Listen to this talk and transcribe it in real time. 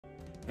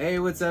Hey,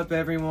 what's up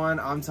everyone?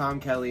 I'm Tom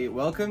Kelly.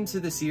 Welcome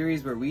to the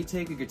series where we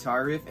take a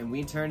guitar riff and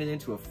we turn it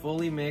into a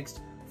fully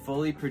mixed,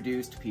 fully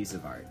produced piece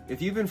of art. If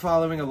you've been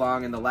following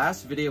along, in the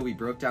last video we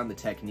broke down the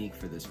technique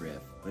for this riff,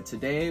 but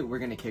today we're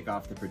going to kick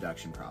off the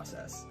production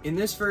process. In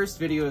this first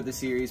video of the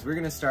series, we're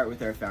going to start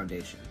with our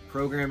foundation,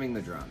 programming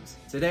the drums.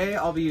 Today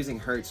I'll be using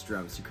Hertz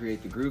Drums to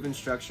create the groove and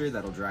structure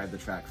that'll drive the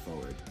track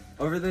forward.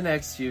 Over the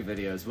next few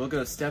videos, we'll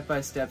go step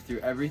by step through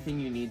everything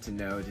you need to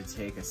know to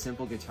take a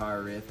simple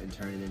guitar riff and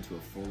turn it into a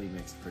fully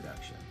mixed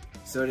production.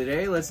 So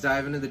today, let's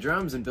dive into the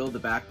drums and build the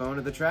backbone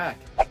of the track.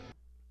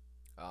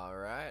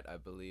 Alright, I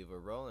believe we're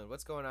rolling.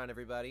 What's going on,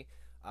 everybody?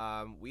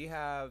 We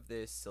have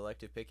this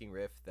selective picking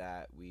riff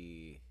that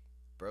we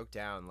broke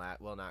down,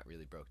 well, not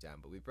really broke down,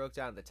 but we broke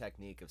down the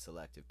technique of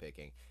selective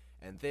picking.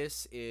 And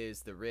this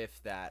is the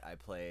riff that I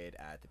played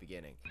at the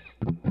beginning.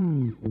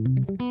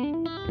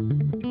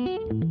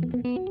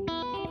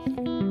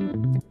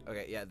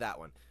 Okay, yeah, that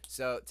one.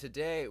 So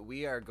today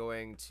we are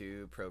going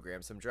to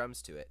program some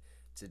drums to it.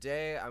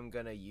 Today I'm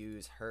gonna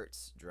use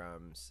Hertz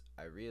Drums.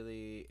 I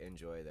really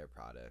enjoy their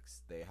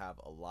products. They have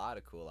a lot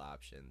of cool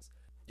options.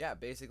 Yeah,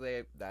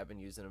 basically I've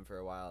been using them for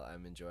a while.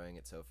 I'm enjoying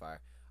it so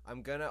far.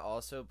 I'm gonna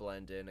also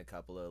blend in a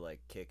couple of like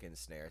kick and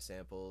snare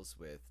samples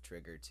with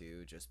Trigger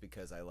too, just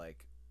because I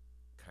like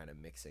kind of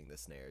mixing the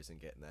snares and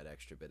getting that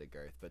extra bit of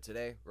girth. But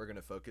today we're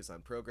gonna focus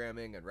on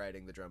programming and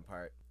writing the drum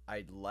part.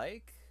 I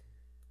like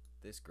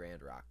this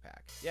Grand Rock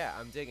pack. Yeah,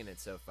 I'm digging it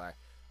so far.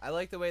 I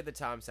like the way the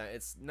toms sound.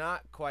 It's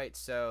not quite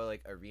so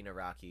like arena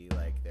rocky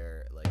like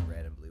their like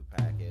red and blue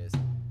pack is.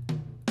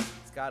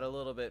 It's got a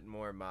little bit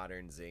more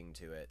modern zing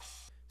to it.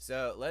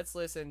 So let's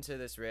listen to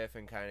this riff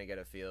and kind of get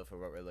a feel for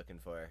what we're looking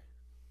for.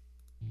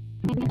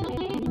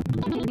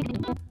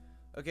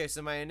 Okay,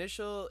 so my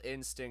initial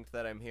instinct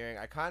that I'm hearing,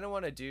 I kind of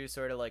want to do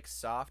sort of like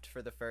soft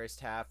for the first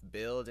half,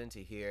 build into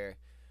here.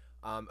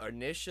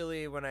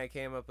 Initially when I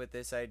came up with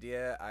this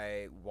idea,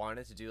 I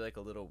wanted to do like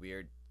a little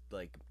weird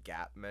like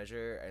gap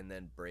measure and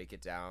then break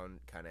it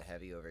down kind of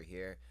heavy over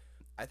here.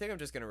 I think I'm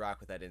just gonna rock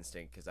with that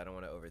instinct because I don't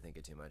want to overthink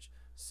it too much.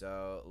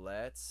 So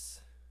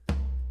let's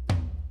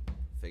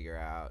figure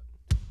out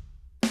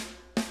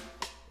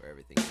where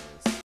everything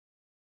is.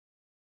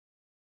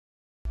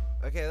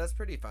 Okay, that's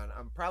pretty fun.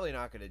 I'm probably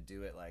not gonna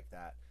do it like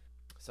that.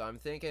 So I'm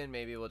thinking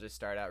maybe we'll just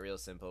start out real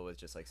simple with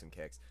just like some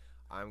kicks.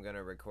 I'm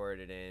gonna record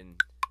it in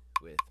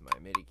with my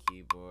MIDI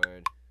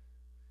keyboard.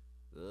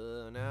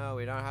 Oh no,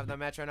 we don't have the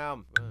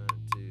metronome. 1,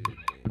 2, 3.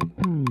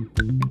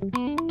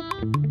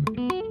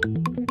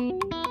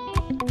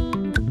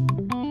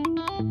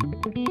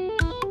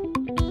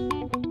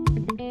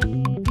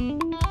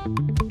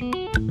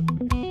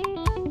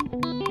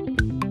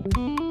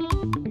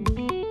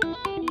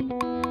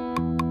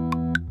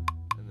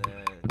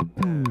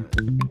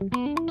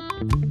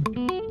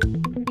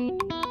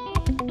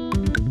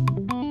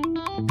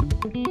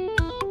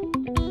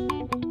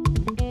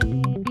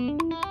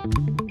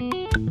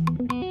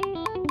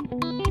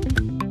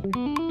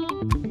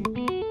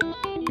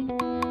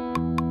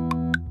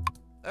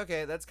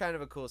 Okay, that's kind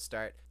of a cool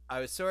start. I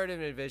was sort of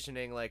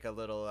envisioning like a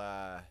little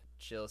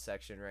chill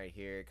section right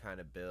here, kind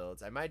of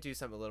builds. I might do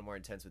something a little more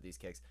intense with these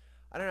kicks.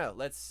 I don't know.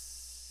 Let's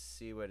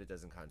see what it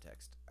does in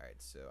context. All right,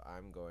 so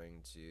I'm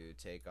going to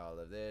take all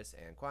of this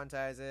and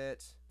quantize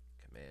it.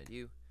 Command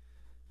U.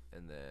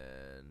 And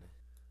then,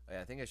 oh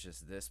yeah, I think it's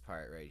just this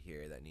part right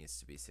here that needs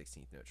to be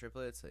 16th note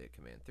triplets. So hit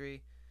Command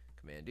 3,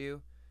 Command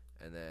U,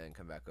 and then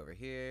come back over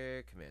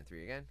here, Command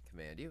 3 again,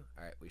 Command U.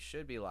 All right, we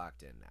should be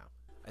locked in now.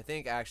 I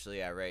think actually,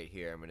 yeah, right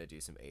here, I'm going to do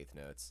some 8th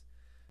notes.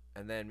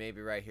 And then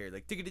maybe right here,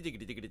 like,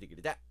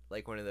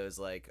 like one of those,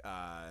 like,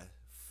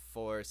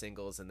 4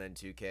 singles and then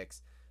 2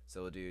 kicks.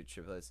 So we'll do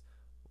triplets.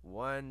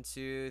 1,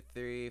 2,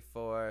 3,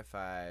 4,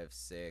 5,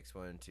 6.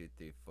 1, 2,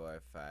 3,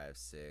 4, 5,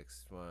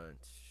 6. 1,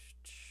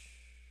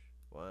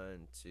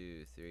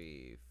 2,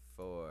 3,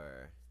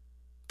 4.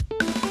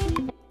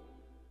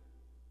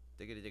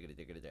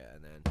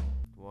 And then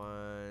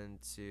 1,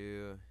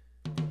 2.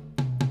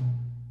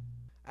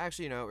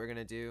 Actually, you know what we're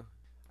gonna do?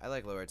 I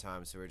like lower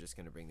toms, so we're just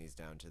gonna bring these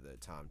down to the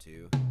tom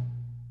 2.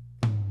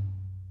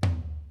 And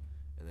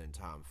then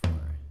tom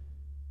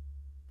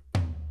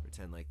 4.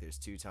 Pretend like there's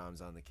 2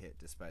 toms on the kit,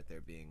 despite there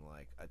being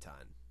like a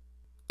ton.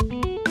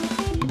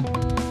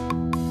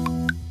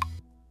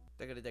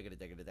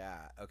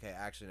 Okay,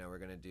 actually, no, we're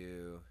gonna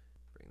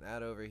bring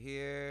that over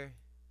here.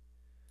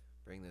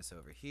 Bring this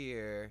over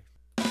here.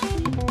 And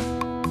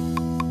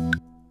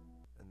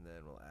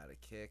then we'll add a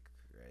kick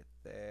right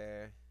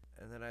there.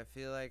 And then I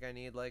feel like I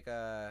need like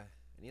a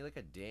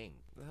ding.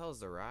 Where the hell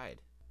is the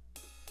ride?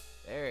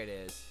 There it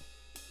is.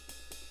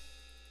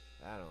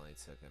 That only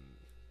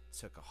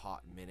took a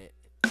hot minute.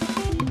 I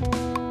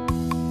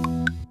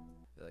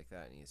feel like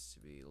that needs to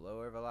be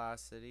lower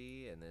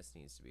velocity and this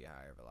needs to be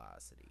higher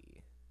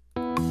velocity.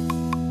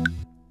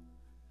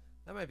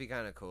 That might be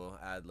kind of cool.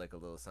 Add like a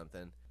little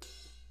something.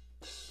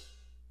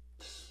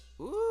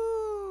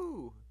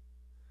 Ooh!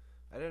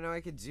 I didn't know I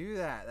could do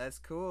that. That's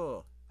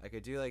cool. I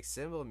could do like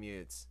cymbal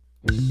mutes.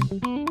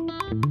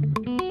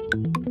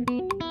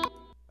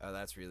 Oh,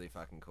 that's really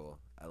fucking cool.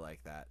 I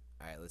like that.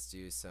 Alright, let's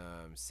do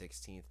some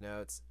 16th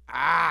notes.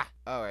 Ah!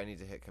 Oh, I need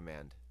to hit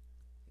command.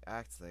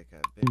 Acts like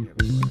I've been here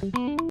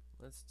before.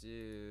 Let's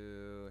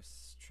do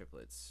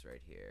triplets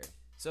right here.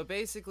 So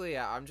basically,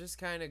 yeah, I'm just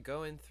kind of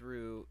going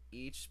through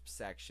each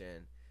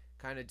section,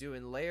 kind of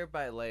doing layer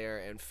by layer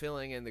and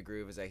filling in the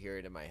groove as I hear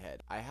it in my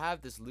head. I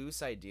have this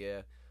loose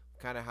idea,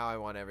 kind of how I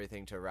want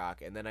everything to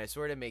rock, and then I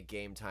sort of make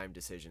game time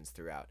decisions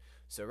throughout.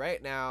 So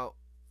right now,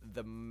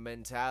 the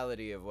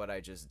mentality of what I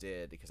just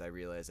did, because I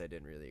realized I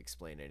didn't really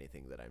explain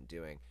anything that I'm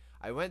doing,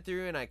 I went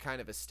through and I kind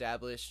of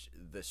established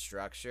the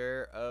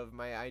structure of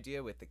my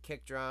idea with the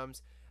kick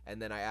drums,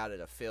 and then I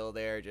added a fill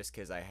there just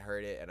because I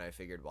heard it and I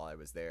figured while I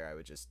was there I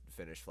would just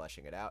finish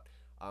fleshing it out.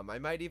 I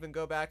might even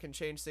go back and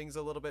change things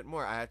a little bit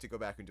more. I have to go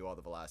back and do all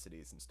the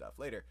velocities and stuff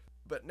later.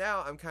 But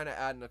now I'm kind of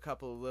adding a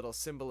couple of little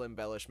cymbal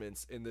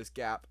embellishments in this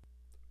gap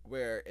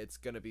where it's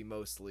going to be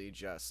mostly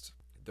just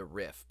the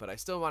riff, but I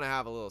still want to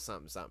have a little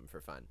something something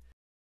for fun.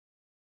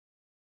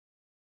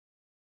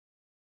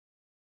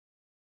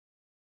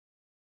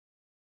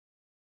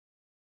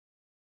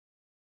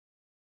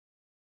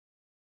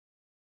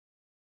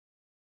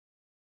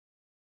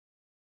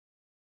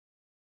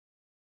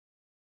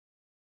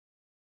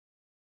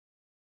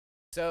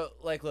 So,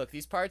 like, look,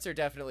 these parts are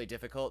definitely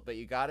difficult, but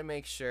you got to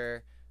make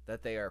sure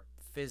that they are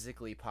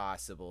physically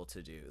possible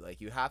to do. Like,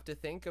 you have to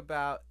think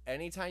about,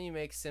 anytime you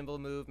make cymbal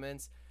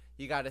movements,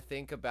 you got to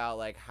think about,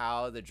 like,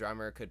 how the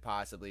drummer could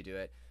possibly do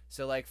it.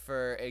 So, like,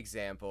 for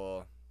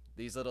example,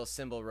 these little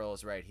cymbal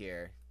rolls right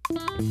here.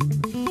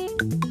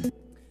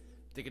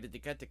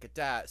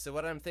 So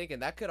what I'm thinking,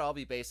 that could all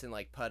be based in,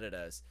 like,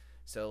 patadas.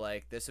 So,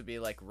 like, this would be,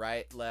 like,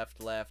 right,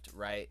 left, left,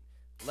 right,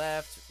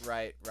 left,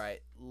 right,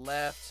 right,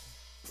 left,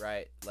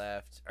 right,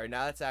 left, or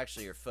now that's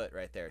actually your foot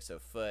right there. So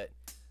foot,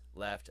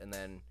 left, and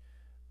then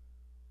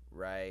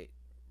right,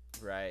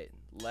 right,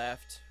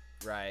 left,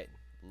 right,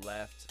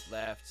 left,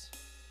 left.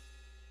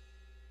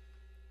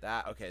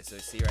 That, okay, so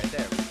see right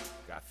there,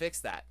 gotta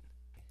fix that.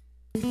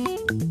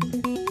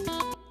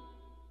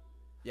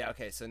 Yeah,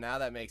 okay, so now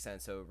that makes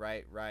sense. So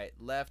right, right,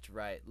 left,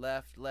 right,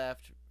 left,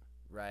 left,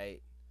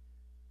 right,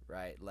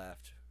 right,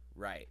 left,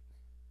 right,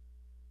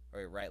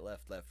 or right,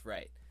 left, left,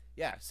 right.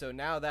 Yeah, so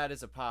now that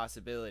is a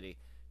possibility.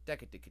 So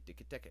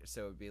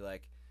it would be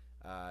like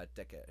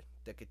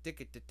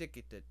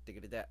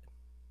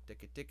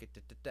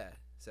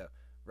so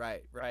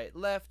right, right,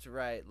 left,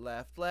 right,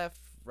 left, left,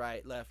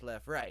 right, left,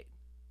 left, right.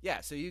 Yeah,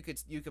 so you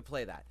could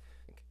play that.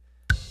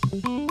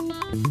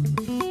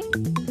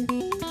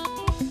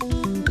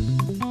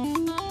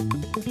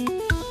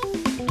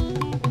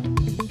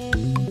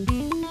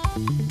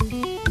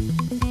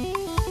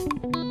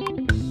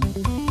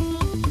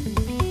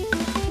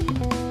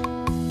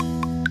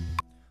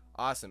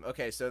 Awesome.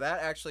 Okay, so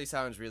that actually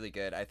sounds really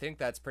good. I think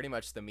that's pretty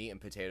much the meat and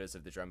potatoes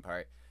of the drum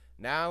part.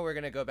 Now we're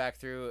going to go back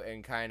through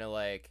and kind of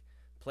like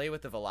play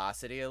with the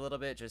velocity a little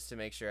bit just to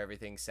make sure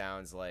everything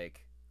sounds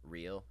like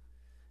real.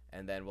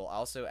 And then we'll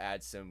also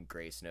add some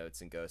grace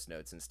notes and ghost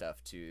notes and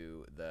stuff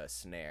to the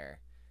snare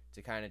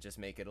to kind of just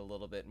make it a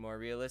little bit more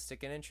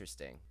realistic and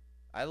interesting.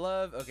 I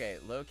love, okay,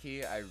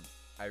 low-key,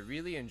 I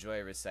really enjoy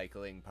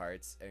recycling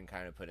parts and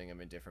kind of putting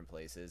them in different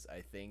places.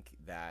 I think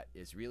that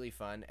is really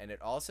fun, and it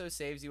also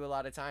saves you a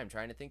lot of time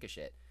trying to think of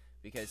shit,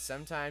 because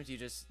sometimes you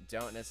just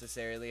don't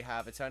necessarily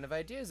have a ton of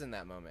ideas in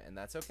that moment, and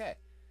that's okay,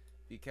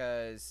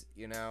 because,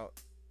 you know,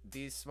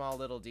 these small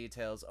little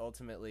details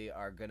ultimately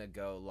are gonna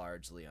go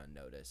largely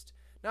unnoticed.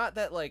 Not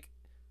that, like,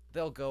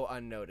 they'll go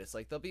unnoticed,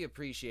 like, they'll be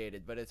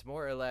appreciated, but it's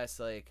more or less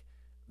like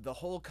the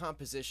whole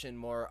composition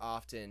more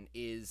often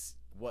is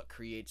what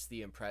creates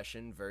the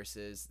impression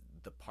versus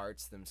the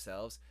parts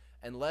themselves,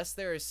 unless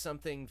there is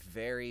something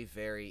very,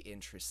 very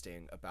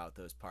interesting about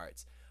those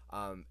parts.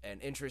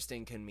 And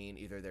interesting can mean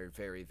either they're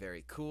very,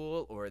 very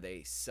cool or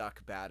they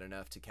suck bad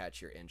enough to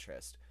catch your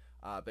interest.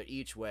 But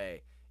each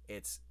way,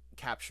 it's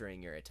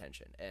capturing your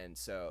attention. And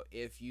so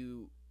if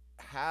you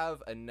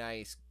have a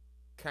nice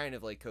kind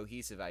of like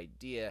cohesive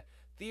idea,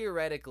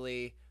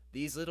 theoretically,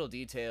 these little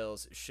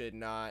details should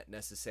not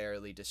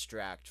necessarily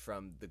distract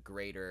from the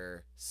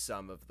greater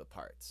sum of the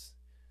parts.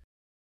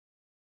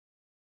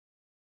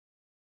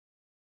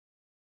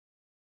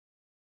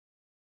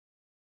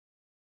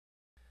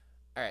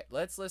 All right,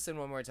 let's listen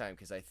one more time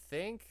because I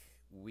think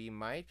we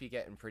might be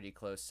getting pretty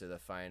close to the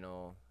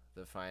final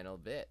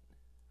bit.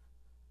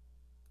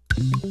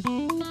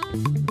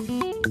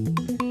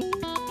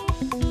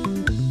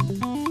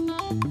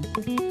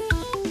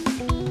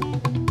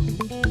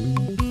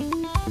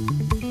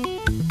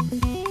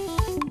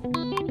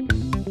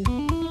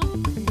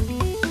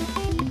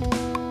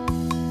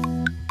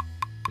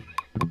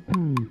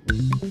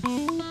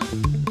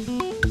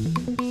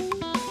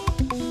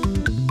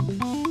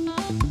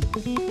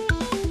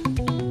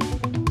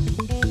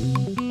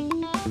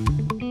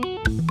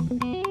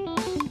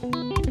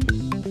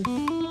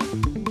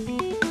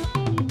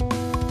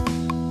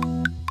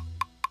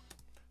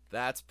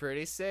 That's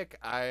pretty sick.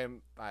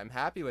 I'm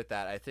happy with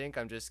that. I think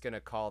I'm just gonna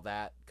call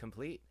that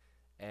complete.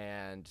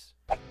 And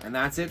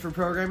that's it for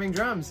programming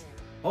drums.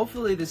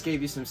 Hopefully this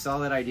gave you some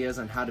solid ideas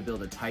on how to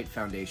build a tight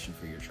foundation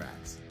for your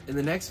tracks. In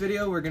the next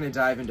video, we're going to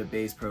dive into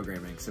bass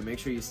programming, so make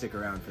sure you stick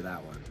around for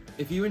that one.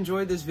 If you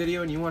enjoyed this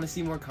video and you want to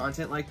see more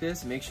content like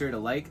this, make sure to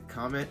like,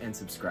 comment, and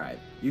subscribe.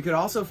 You could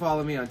also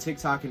follow me on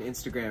TikTok and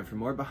Instagram for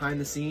more behind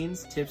the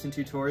scenes, tips and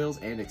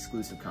tutorials, and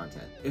exclusive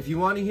content. If you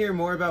want to hear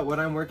more about what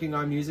I'm working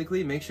on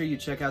musically, make sure you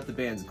check out the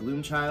bands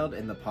Gloomchild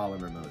and the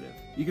Polymer Motive.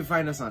 You can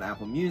find us on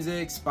Apple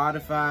Music,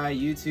 Spotify,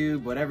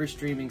 YouTube, whatever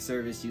streaming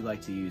service you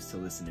like to use to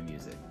listen to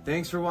music.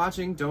 Thanks for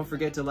watching, don't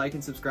forget to like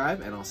and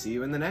subscribe, and I'll see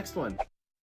you in the next one.